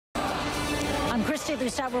Christy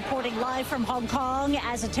Lucet reporting live from Hong Kong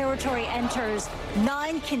as the territory enters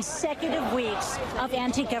 9 consecutive weeks of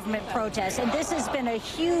anti-government protests. And this has been a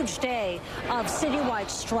huge day of citywide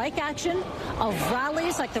strike action, of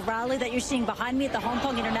rallies like the rally that you're seeing behind me at the Hong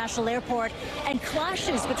Kong International Airport, and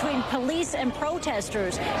clashes between police and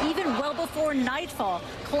protesters, even well before nightfall.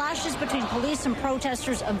 Clashes between police and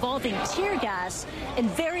protesters involving tear gas in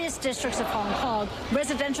various districts of Hong Kong,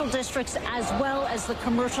 residential districts as well as the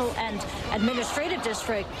commercial and administrative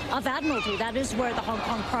district of Admiralty. That is where the Hong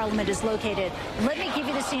Kong Parliament is located. Let me give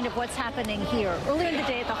you the scene of what's happening here. Earlier in the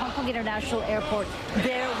day at the Hong Kong International Airport,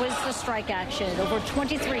 there was the strike action. Over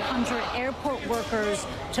 2,300 airport workers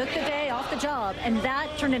took the day off the job, and that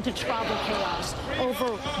turned into travel chaos.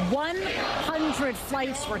 Over 100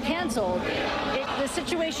 flights were canceled. The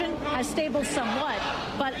situation has stabilized somewhat,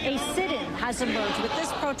 but a sit-in has emerged with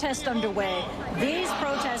this protest underway. These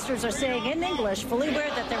protesters are saying in English, fully aware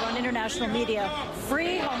that they're on international media,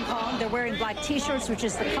 free Hong Kong. They're wearing black T-shirts, which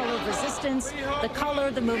is the color of resistance, the color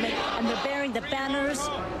of the movement, and they're bearing the banners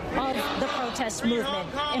of the protest movement.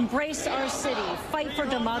 Embrace our city, fight for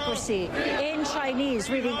democracy. In Chinese,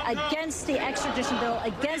 reading against the extradition bill,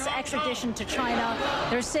 against extradition to China.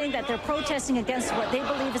 They're saying that they're protesting against what they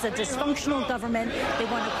believe is a dysfunctional government. They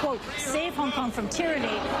want to, quote, save Hong Kong from tyranny,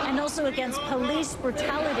 and also against police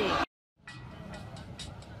brutality.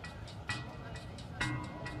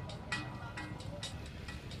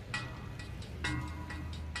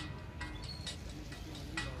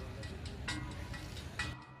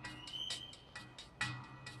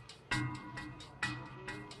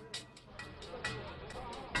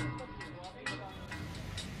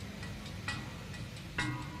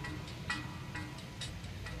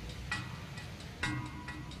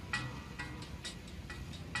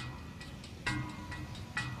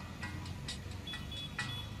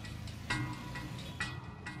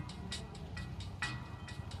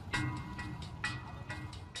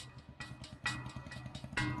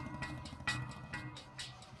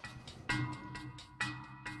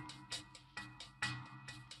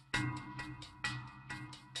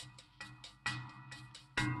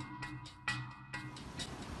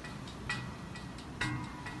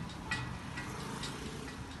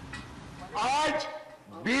 आज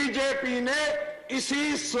BJP ने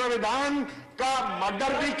इसी संविधान का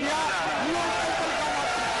murder भी किया,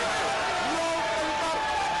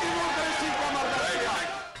 democracy का murder किया।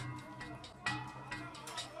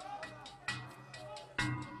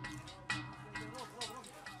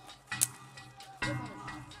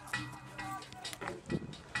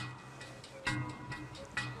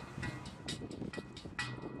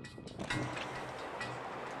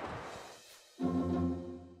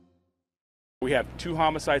 We have 2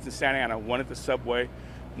 homicides in Santa Ana, one at the subway,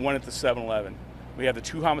 one at the 7-Eleven. We have the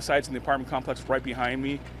 2 homicides in the apartment complex right behind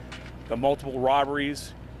me, the multiple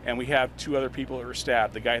robberies, and we have 2 other people that were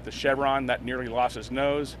stabbed. The guy at the Chevron that nearly lost his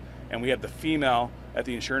nose, and we have the female at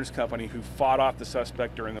the insurance company who fought off the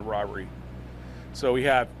suspect during the robbery. So we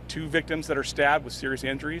have 2 victims that are stabbed with serious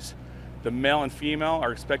injuries. The male and female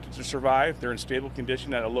are expected to survive. They're in stable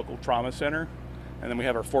condition at a local trauma center. And then we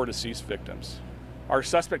have our 4 deceased victims. Our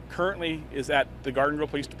suspect currently is at the Garner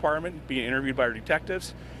Police Department being interviewed by our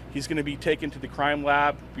detectives. He's going to be taken to the crime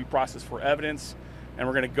lab, be processed for evidence, and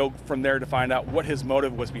we're going to go from there to find out what his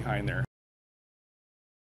motive was behind there.